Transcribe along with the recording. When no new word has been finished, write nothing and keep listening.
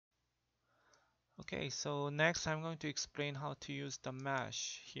Okay, so next I'm going to explain how to use the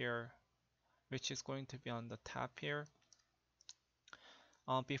mesh here, which is going to be on the tab here.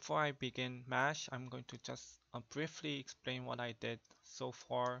 Before I begin mesh, I'm going to just briefly explain what I did so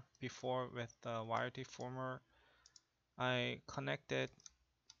far before with the wire deformer. I connected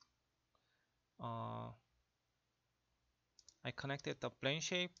uh, the plane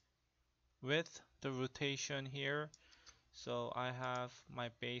shape with the rotation here. So I have my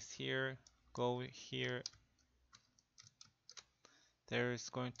base here, go here. There is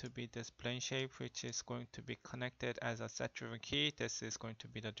going to be this plane shape which is going to be connected as a set driven key. This is going to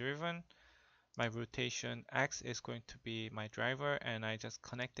be the driven. My rotation X is going to be my driver, and I just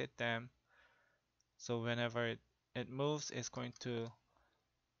connected them. So whenever it moves, it's going to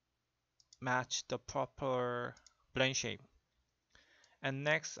match the proper plane shape. And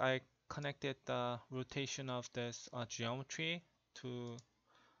next I connected the rotation of this geometry to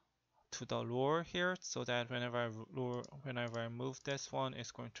the lure here, so that whenever I move this one,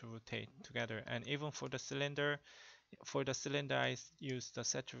 it's going to rotate together. And even for the cylinder, I use the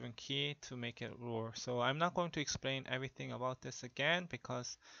set driven key to make it lure. So I'm not going to explain everything about this again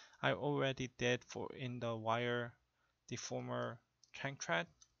because I already did in the wire deformer tank thread.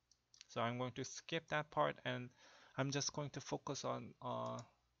 So I'm going to skip that part, and I'm just going to focus on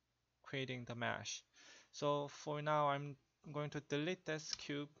creating the mesh. So for now, I'm going to delete this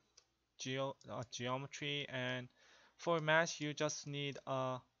cube geometry, and for mesh you just need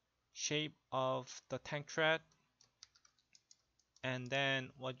a shape of the tank thread, and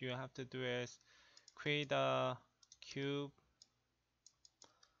then what you have to do is create a cube,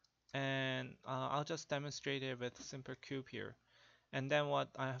 and I'll just demonstrate it with simple cube here. And then what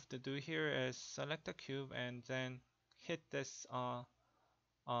I have to do here is select the cube and then hit this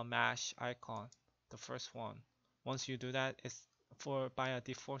mesh icon, the first one. Once you do that, it's by a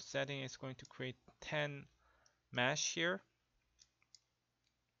default setting, it's going to create 10 mesh here.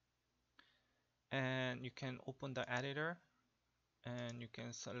 And you can open the editor and you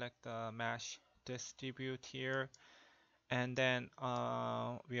can select the mesh distribute here, and then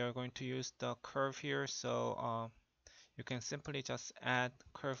we are going to use the curve here, so you can simply just add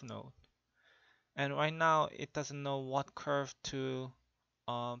curve node. And right now it doesn't know what curve to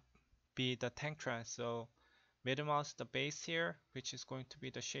uh, be the tank thread, so middle mouse the base here, which is going to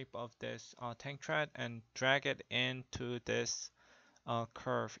be the shape of this tank thread, and drag it into this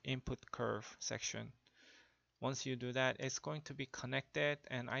curve, input curve section. Once you do that, it's going to be connected,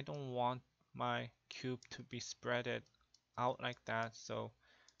 and I don't want my cube to be spreaded out like that. So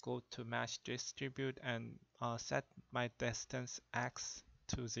go to mesh distribute and set my distance X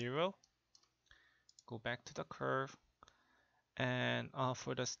to 0. Go back to the curve, and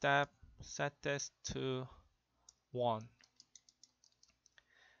for the step, set this to 1.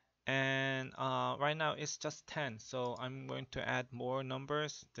 And right now it's just 10, so I'm going to add more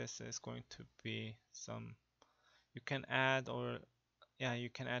numbers. This is going to be some, you can add, or yeah, you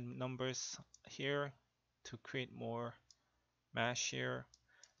can add numbers here to create more mesh here.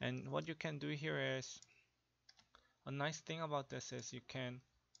 And what you can do here is, a nice thing about this is you can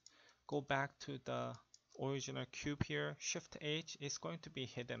go back to the original cube here. Shift H is going to be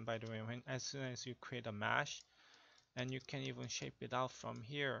hidden, by the way, as soon as you create a mesh, and you can even shape it out from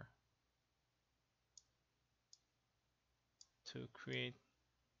here to create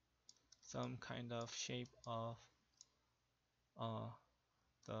some kind of shape of uh,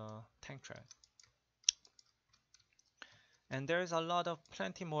 the tank thread. And there's a lot of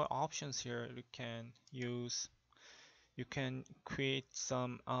plenty more options here you can use. You can create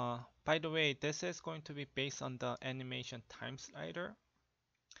some, by the way, this is going to be based on the animation time slider.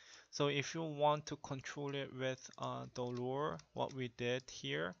 So if you want to control it with the lure, what we did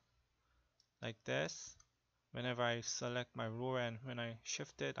here, like this, whenever I select my lure and when I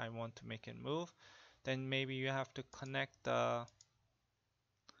shift it, I want to make it move, then maybe you have to connect the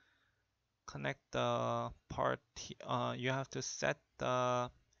part, you have to set the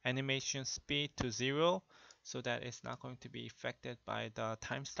animation speed to 0 so that it's not going to be affected by the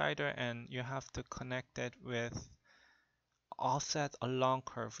time slider, and you have to connect it with offset along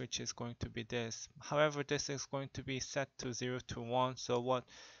curve, which is going to be this. However, this is going to be set to 0 to 1. So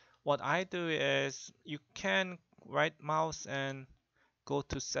what I do is, you can right mouse and go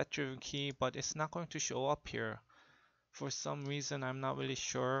to set driven key, but it's not going to show up here. For some reason, I'm not really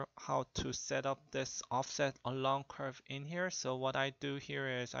sure how to set up this offset along curve in here. So what I do here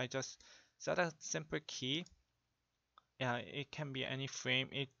is I just set a simple key. Yeah, it can be any frame.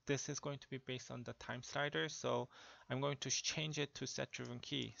 This is going to be based on the time slider. So I'm going to change it to set driven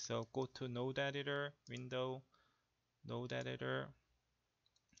key. So go to node editor, window, node editor,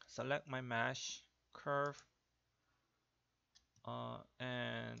 select my mesh, curve,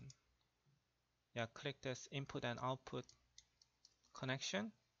 and yeah, click this input and output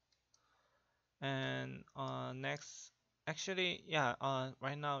connection. And next, actually, yeah,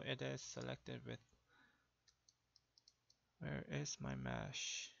 right now it is selected with, where is my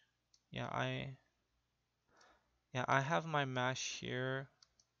mesh? Yeah, I have my mesh here.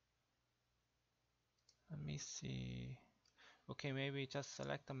 Let me see. Okay, maybe just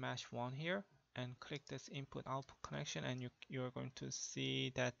select the mesh one here and click this input output connection, and you're going to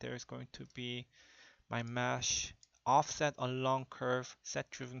see that there's going to be my mesh offset along curve set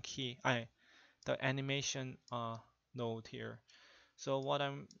driven key. The animation node here. So what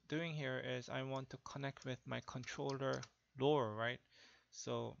I'm doing here is I want to connect with my controller lure, right?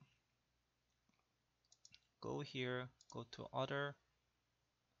 So go here, go to other,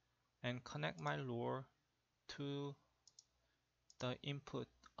 and connect my lure to the input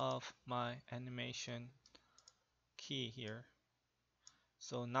of my animation key here.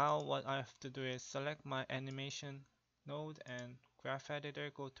 So now what I have to do is select my animation node and graph editor,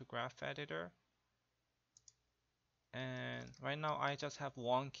 go to graph editor. And right now I just have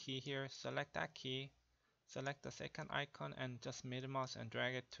one key here. Select that key, select the second icon, and just middle mouse and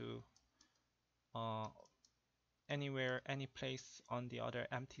drag it to anywhere, any place on the other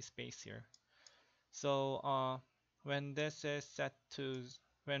empty space here. So when this is set to,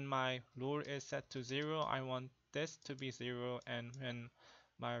 when my rule is set to 0, I want this to be 0, and when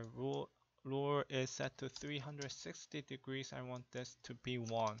my rule is set to 360 degrees, I want this to be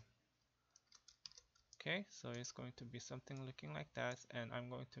 1. Okay, so it's going to be something looking like that, and I'm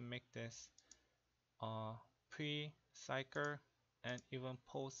going to make this pre-cycle and even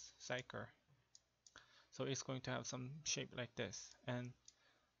post-cycle. So it's going to have some shape like this, and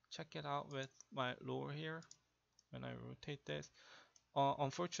check it out with my lower here. When I rotate this,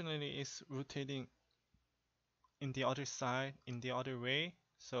 unfortunately it's rotating in the other side, in the other way.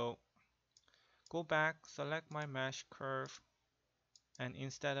 So go back, select my mesh curve, and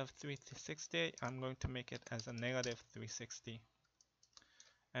instead of 360, I'm going to make it as a negative 360.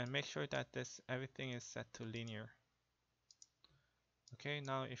 And make sure that this everything is set to linear. Okay,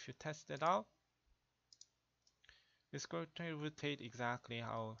 now if you test it out, it's going to rotate exactly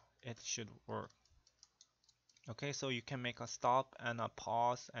how it should work. Okay, so you can make a stop and a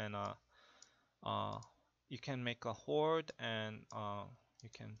pause, and you can make a hold, and you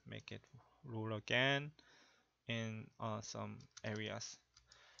can make it roll again in some areas.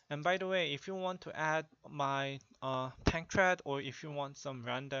 And by the way, if you want to add my tank tread, or if you want some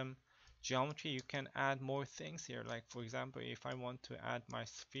random geometry, you can add more things here. Like for example, if I want to add my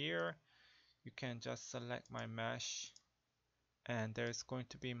sphere, you can just select my mesh, and there's going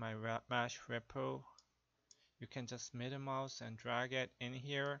to be my mesh repo. You can just middle mouse and drag it in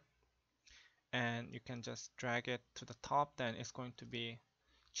here, and you can just drag it to the top. Then it's going to be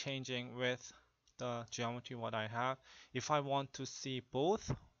changing with the geometry what I have. If I want to see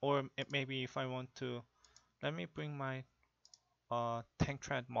both, or maybe if I want to, let me bring my tank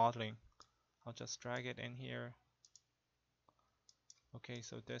tread modeling. I'll just drag it in here. Okay,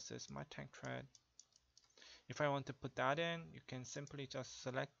 so this is my tank tread. If I want to put that in, you can simply just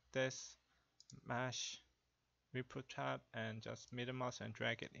select this mesh repro tab and just middle mouse and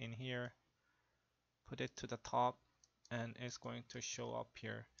drag it in here, put it to the top, and it's going to show up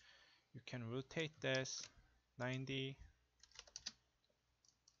here. You can rotate this 90,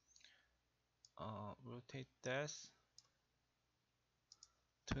 rotate this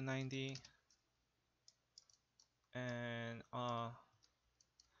to 90, and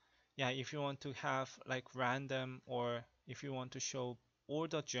yeah, if you want to have like random, or if you want to show all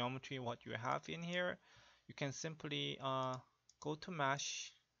the geometry what you have in here, you can simply go to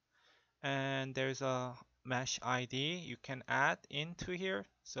mesh, and there's a mesh ID you can add into here.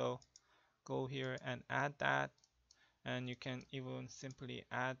 So go here and add that, and you can even simply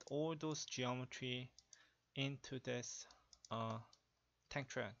add all those geometry into this tank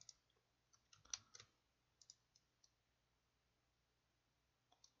tread.